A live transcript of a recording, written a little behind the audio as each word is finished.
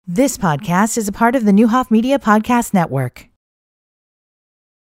This podcast is a part of the Newhoff Media Podcast Network.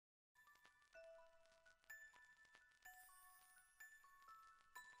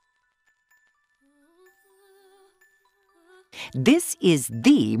 This is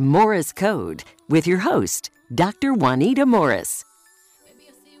the Morris Code with your host, Dr. Juanita Morris.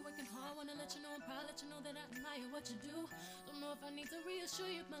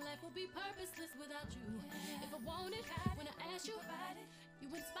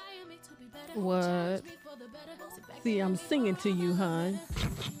 What? See, I'm singing to you, hon.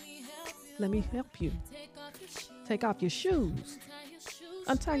 Let me help you. Take off your shoes.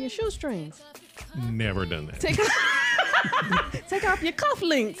 Untie your shoestrings. Never done that. Take off your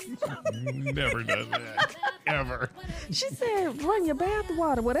cufflinks. Never done that. Ever. She said, run your bath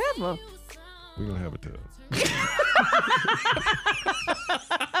water, whatever. We're going to have a tub.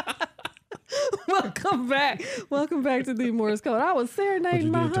 Welcome back to the Morris Code. I was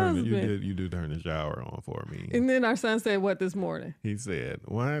serenading my husband. You did turn the shower on for me. And then our son said, what this morning? He said,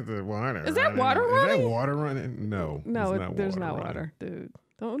 why is the water Is that water running? Is that water running? No. There's not water, dude.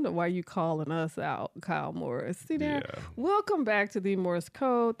 Don't know why you calling us out, Kyle Morris. See there? Yeah. Welcome back to the Morris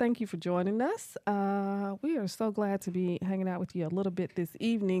Code. Thank you for joining us. We are so glad to be hanging out with you a little bit this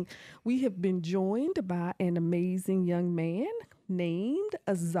evening. We have been joined by an amazing young man named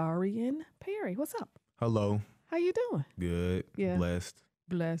Azarian Perry. What's up? Hello. How you doing? Good. Yeah.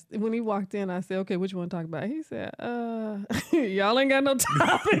 Blessed. When he walked in, I said, okay, which one to talk about? He said, y'all ain't got no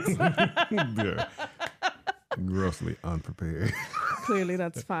topics. Yeah. Grossly unprepared. Clearly,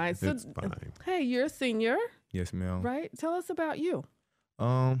 that's fine. So, It's fine. Hey, you're a senior, Yes, ma'am. right? Tell us about you.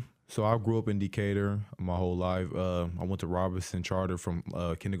 So I grew up in Decatur my whole life. I went to Robertson Charter from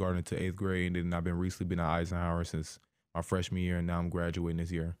kindergarten to 8th grade, and then I've recently been at Eisenhower since my freshman year, and now I'm graduating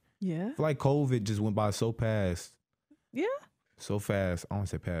this year. Yeah. I feel like COVID just went by so fast. Yeah. So fast. I don't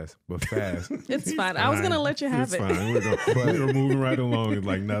say fast, but fast. It's fine. I was going to let you have It's it. fine. We were moving right along and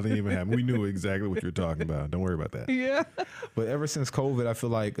like nothing even happened. We knew exactly what you're talking about. Don't worry about that. Yeah. But ever since COVID, I feel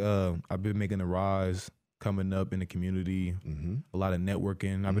like I've been making a rise coming up in the community, a lot of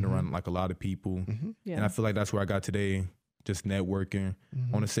networking. I've been around like a lot of people. Yeah. And I feel like that's where I got today, just networking.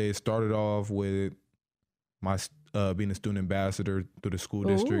 I want to say it started off with my being a student ambassador through the school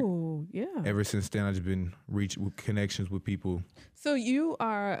district. Oh, yeah. Ever since then, I've just been with connections with people. So you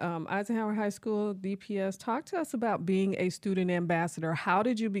are Eisenhower High School, DPS. Talk to us about being a student ambassador. How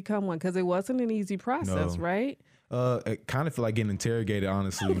did you become one? Because it wasn't an easy process, No. right? I kind of feel like getting interrogated,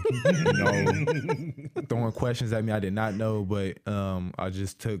 honestly. Throwing questions at me I did not know, but I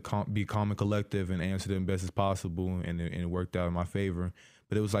just took be calm and collective and answer them best as possible, and it worked out in my favor.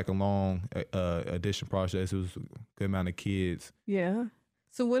 But it was like a long audition process. It was a good amount of kids. Yeah.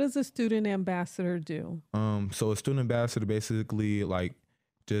 So what does a student ambassador do? So a student ambassador basically like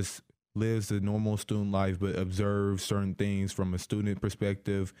just lives the normal student life, but observes certain things from a student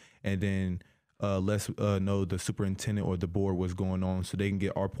perspective, and then let's know the superintendent or the board what's going on, so they can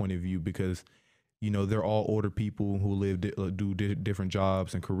get our point of view, because they're all older people who do different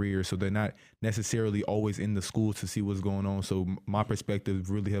jobs and careers, so they're not necessarily always in the school to see what's going on. So my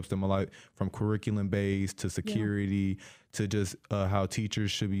perspective really helps them a lot, from curriculum based to security to just how teachers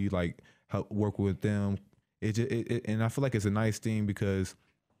should be like, how work with them. And I feel like it's a nice thing because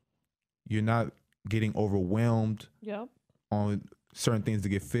you're not getting overwhelmed Yep. on certain things to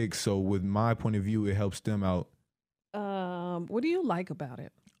get fixed. So with my point of view, it helps them out. What do you like about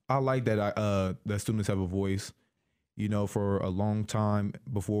it? I like that that students have a voice. For a long time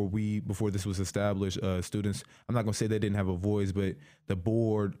before this was established, students, I'm not gonna say they didn't have a voice, but the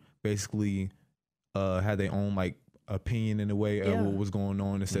board basically had their own like opinion in a way of what was going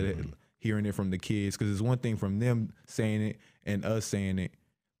on, instead of hearing it from the kids. Because it's one thing from them saying it and us saying it,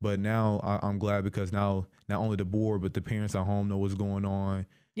 but now I'm glad because now not only the board but the parents at home know what's going on.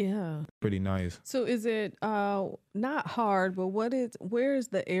 Yeah. Pretty nice. So is it not hard, but where is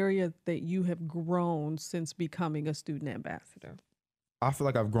the area that you have grown since becoming a student ambassador? I feel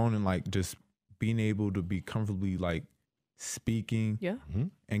like I've grown in like just being able to be comfortably like speaking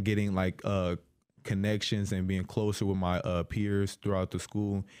and getting like connections and being closer with my peers throughout the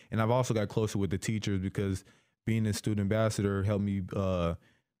school. And I've also got closer with the teachers, because being a student ambassador helped me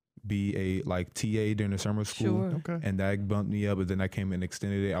be a like TA during the summer school. Sure. Okay. And that bumped me up, but then I came and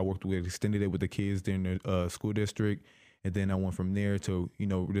extended it. I extended it with the kids during the school district. And then I went from there to,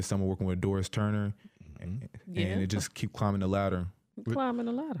 this summer working with Doris Turner. And it just keep climbing the ladder. Climbing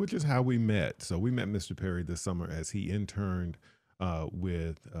a ladder. Which is how we met. So we met Mr. Perry this summer as he interned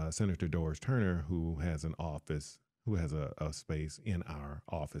with Senator Doris Turner, who has an office, who has a space in our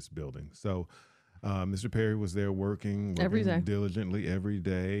office building. So Mr. Perry was there working Every day. diligently every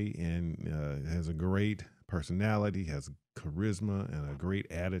day, and has a great personality, has charisma, and a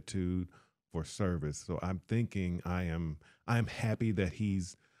great attitude for service. So I'm thinking I'm happy that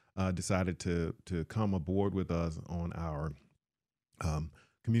he's decided to come aboard with us on our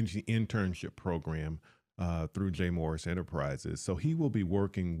community internship program through J. Morris Enterprises. So he will be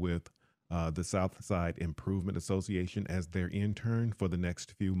working with the Southside Improvement Association as their intern for the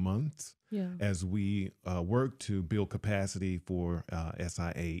next few months as we work to build capacity for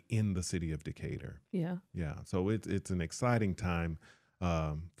SIA in the city of Decatur. Yeah. Yeah. So it's an exciting time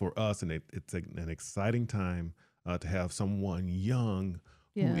for us, and it's an exciting time to have someone young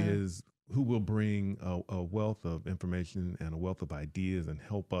who will bring a wealth of information and a wealth of ideas and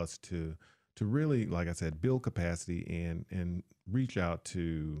help us to really, like I said, build capacity and reach out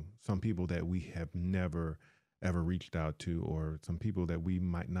to some people that we have never ever reached out to, or some people that we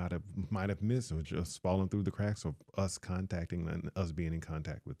might have missed, or just fallen through the cracks of us contacting and us being in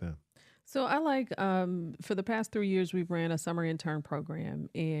contact with them. So I like, for the past 3 years, we've ran a summer intern program,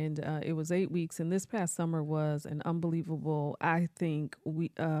 and it was 8 weeks. And this past summer was an unbelievable, I think,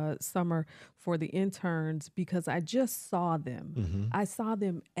 summer for the interns, because I just saw them. Mm-hmm. I saw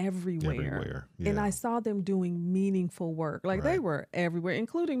them everywhere. Yeah. And I saw them doing meaningful work. Like they were everywhere,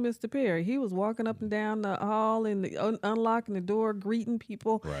 including Mr. Perry. He was walking up and down the hall and unlocking the door, greeting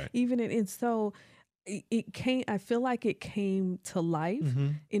people. Right. And so it came, I feel like it came to life. Mm-hmm.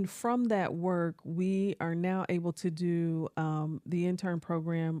 And from that work, we are now able to do the intern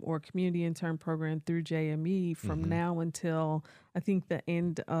program or community intern program through JME from now until I think the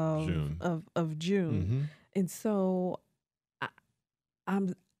end of June. Mm-hmm. And so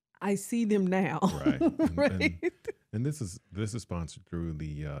I see them now. Right. And this is sponsored through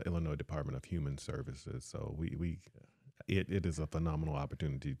the Illinois Department of Human Services. So it is a phenomenal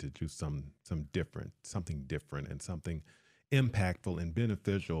opportunity to do something different and something impactful and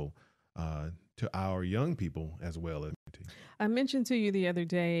beneficial to our young people as well as. I mentioned to you the other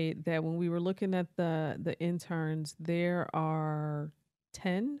day that when we were looking at the interns, there are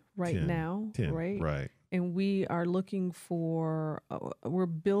 10 now, 10, right? Right. And we are looking for, we're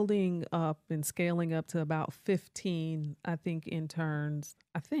building up and scaling up to about 15, I think, interns.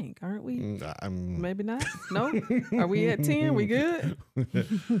 I think, aren't we? Maybe not. No? Are we at 10? We good?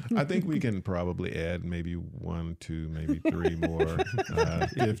 I think we can probably add maybe 1, 2, maybe 3 more.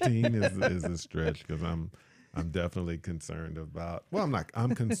 15 is a stretch, because I'm definitely concerned about,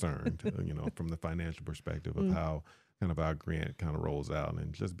 I'm concerned, from the financial perspective of how kind of our grant kind of rolls out,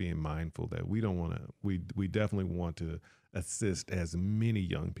 and just being mindful that we don't want to, we definitely want to assist as many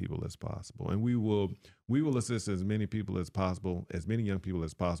young people as possible. And we will assist as many people as possible, as many young people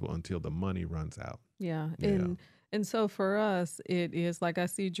as possible, until the money runs out. Yeah. And so for us, it is like, I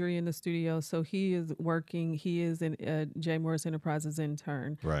see Dre in the studio. So he is working. He is a J. Morris Enterprises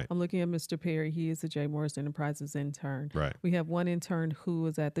intern. Right. I'm looking at Mr. Perry. He is a J. Morris Enterprises intern. Right. We have one intern who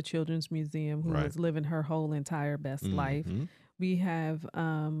is at the Children's Museum, who is living her whole entire best life. We have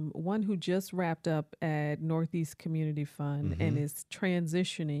one who just wrapped up at Northeast Community Fund and is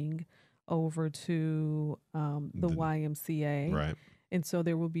transitioning over to the YMCA. Right. And so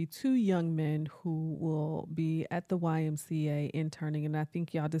there will be 2 young men who will be at the YMCA interning. And I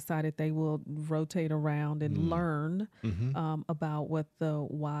think y'all decided they will rotate around and learn about what the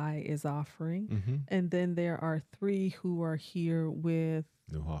Y is offering. And then there are 3 who are here with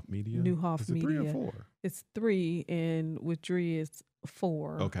Neuhoff Media. Is it 3 or 4? It's 3, and with Dre it's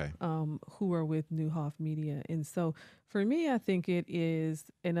 4. Okay. Who are with Neuhoff Media. And so for me, I think it is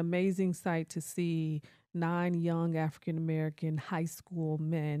an amazing sight to see 9 young African-American high school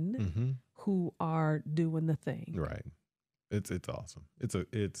men who are doing the thing. Right. It's awesome. It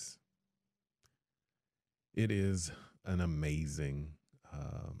is an amazing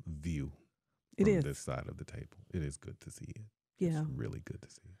view from this side of the table. It is good to see it. Yeah. It's really good to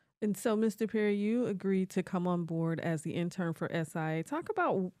see it. And so, Mr. Perry, you agreed to come on board as the intern for SIA. Talk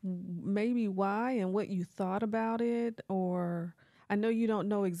about maybe why and what you thought about it, or I know you don't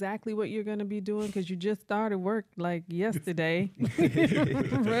know exactly what you're going to be doing because you just started work like yesterday,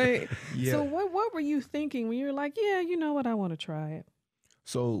 right? Yeah. So what were you thinking when you were like, yeah, you know what, I want to try it?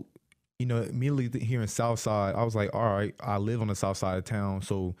 So, immediately here in Southside, I was like, all right, I live on the south side of town.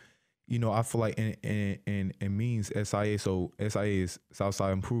 So, I feel like it means SIA. So SIA is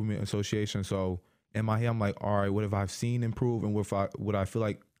Southside Improvement Association. So in my head, I'm like, all right, what have I seen improve, and what I feel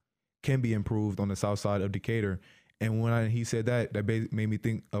like can be improved on the south side of Decatur? And when he said that made me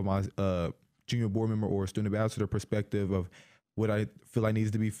think of my junior board member or student ambassador perspective of what I feel like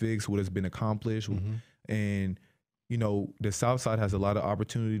needs to be fixed, what has been accomplished. And, you know, the South Side has a lot of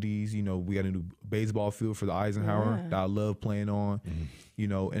opportunities. You know, we got a new baseball field for the Eisenhower Yeah. that I love playing on. You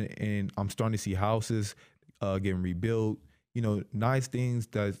know, and I'm starting to see houses getting rebuilt. You know, nice things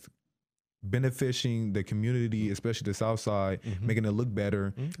that's benefiting the community, especially the South Side, making it look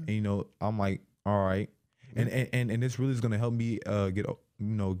better. And you know, I'm like, all right, and this really is going to help me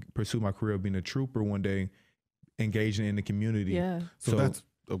pursue my career of being a trooper one day, engaging in the community. Yeah. So that's.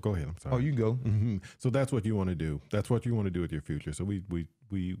 Oh, go ahead. I'm sorry. Oh, you can go. So that's what you want to do. That's what you want to do with your future. So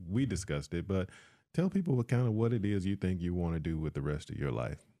we discussed it, but tell people what it is you think you want to do with the rest of your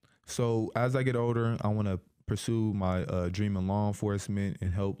life. So as I get older, I want to pursue my dream in law enforcement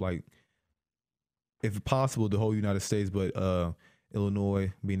and help, like, if possible, the whole United States, but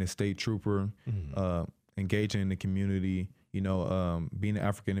Illinois, being a state trooper, engaging in the community. You know, being an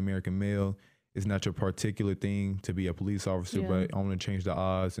African American male is not your particular thing to be a police officer, Yeah. but I want to change the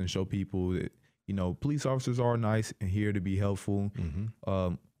odds and show people that, you know, police officers are nice and here to be helpful.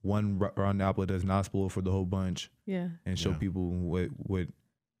 One round apple does not spoil for the whole bunch, Yeah. and show Yeah. people what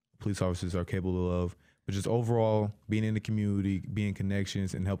police officers are capable of. But just overall, being in the community, being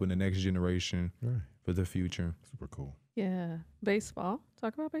connections, and helping the next generation Right. for the future. Super cool. Yeah. Baseball.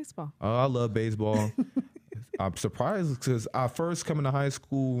 Talk about baseball. I love baseball. I'm surprised because I first coming to high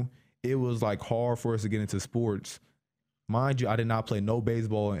school, it was like hard for us to get into sports. Mind you, I did not play no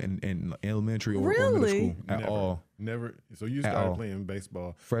baseball in elementary or middle Really? school at Never. all. Never. So you At started all. playing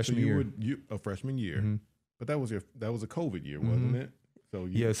baseball Freshman so you year. Would a freshman year, but that was a COVID year, wasn't it? So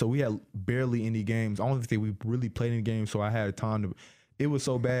Yeah, so we had barely any games. I don't think we really played any games, so I had time to. It was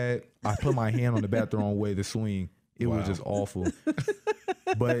so bad, I put my hand on the bat the wrong way to swing. It was Wow. just awful.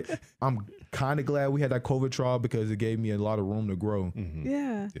 But I'm kind of glad we had that COVID trial because it gave me a lot of room to grow.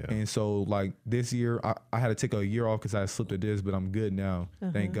 Yeah. Yeah. And so, like, this year, I had to take a year off because I slipped a disc, but I'm good now.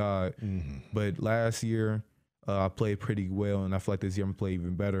 Thank God. But last year, I played pretty well, and I feel like this year I'm going to play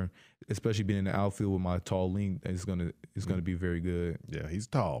even better, especially being in the outfield with my tall length. It's gonna be very good. Yeah, he's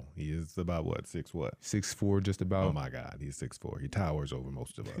tall. He is about what, 6'4", just about. Oh my God, he's 6'4". He towers over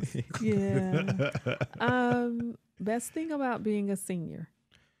most of us. Yeah. Best thing about being a senior.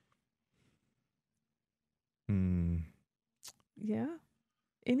 Yeah.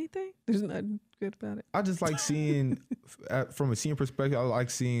 Anything? There's nothing good about it. I just like seeing, from a senior perspective, I like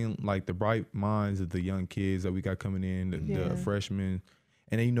seeing like the bright minds of the young kids that we got coming in, the Yeah. freshmen.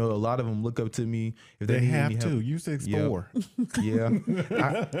 And then, you know, a lot of them look up to me. If They need have any to. help. You 6'4".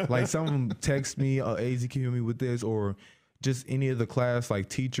 Yeah. Like some of them text me, AZ, can you help me with this? Or just any of the class, like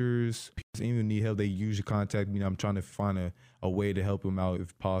teachers, even need help, they usually contact me. I'm trying to find a way to help them out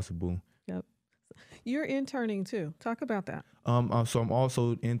if possible. Yep. You're interning too. Talk about that. So I'm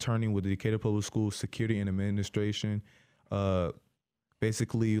also interning with the Decatur Public Schools Security and Administration.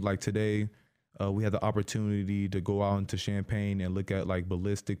 Basically, like today, we had the opportunity to go out into Champaign and look at like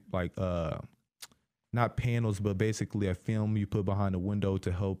ballistic, like not panels, but basically a film you put behind the window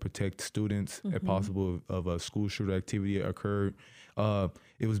to help protect students if possible of a school shooter activity occurred.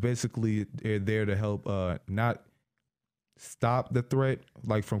 It was basically there to help not stop the threat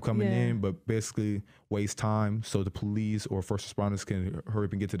like from coming Yeah. in, but basically waste time so the police or first responders can hurry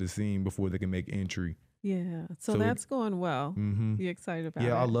up and get to the scene before they can make entry. Yeah. So So- that's going well. You excited about it?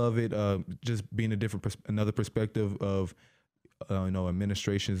 Yeah, I love it. Just being a different, another perspective of,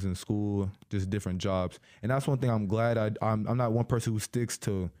 administrations in school, just different jobs, and that's one thing I'm glad I'm not one person who sticks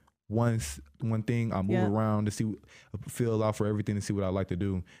to one thing. I move Yeah. around to feel out for everything to see what I like to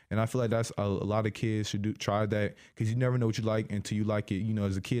do, and I feel like that's a lot of kids should try that because you never know what you like until you like it. You know,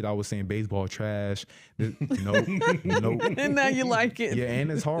 as a kid, I was saying baseball trash. Nope. And now you like it. Yeah,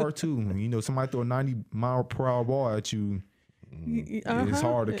 and it's hard too. You know, somebody throw a 90-mile-per-hour ball at you. It's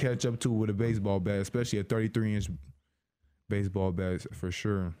hard to catch up to with a baseball bat, especially a 33-inch baseball bat for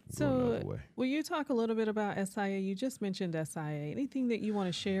sure. Go another So, way. will you talk a little bit about SIA? You just mentioned SIA. Anything that you want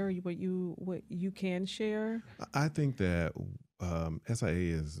to share? What you can share? I think that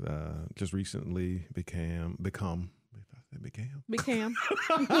SIA is just recently become. Becam. Has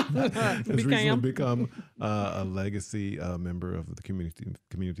recently Becam. become a legacy member of the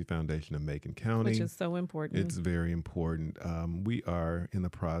Community Foundation of Macon County. Which is so important. It's very important. We are in the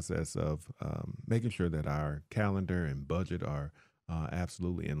process of making sure that our calendar and budget are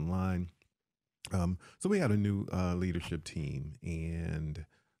absolutely in line. So we had a new leadership team, and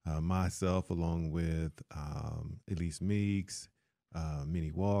myself, along with Elise Meeks,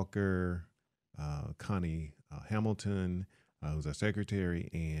 Minnie Walker, Connie Hamilton, who's our secretary,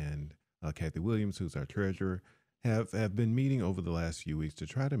 and Kathy Williams, who's our treasurer. have been meeting over the last few weeks to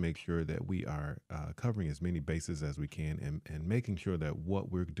try to make sure that we are covering as many bases as we can and making sure that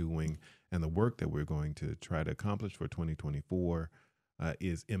what we're doing and the work that we're going to try to accomplish for 2024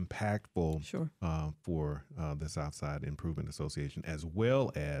 is impactful for the Southside Improvement Association as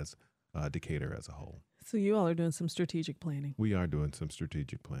well as Decatur as a whole. So you all are doing some strategic planning. We are doing some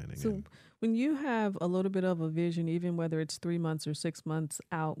strategic planning. So when you have a little bit of a vision, even whether it's 3 months or 6 months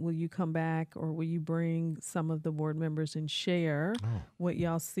out, will you come back or will you bring some of the board members and share what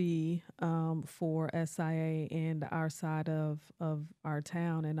y'all see for SIA and our side of our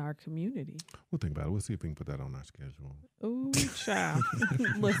town and our community? We'll think about it. We'll see if we can put that on our schedule. Ooh, child.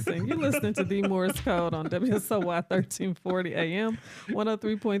 Listen, you're listening to The Morris Code on WSOY 1340 AM,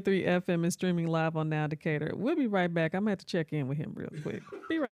 103.3 FM, and streaming live on Now Decatur. We'll be right back. I'm going to have to check in with him real quick.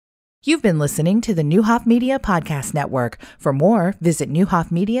 Be right. You've been listening to the Neuhoff Media Podcast Network. For more, visit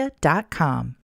neuhoffmedia.com.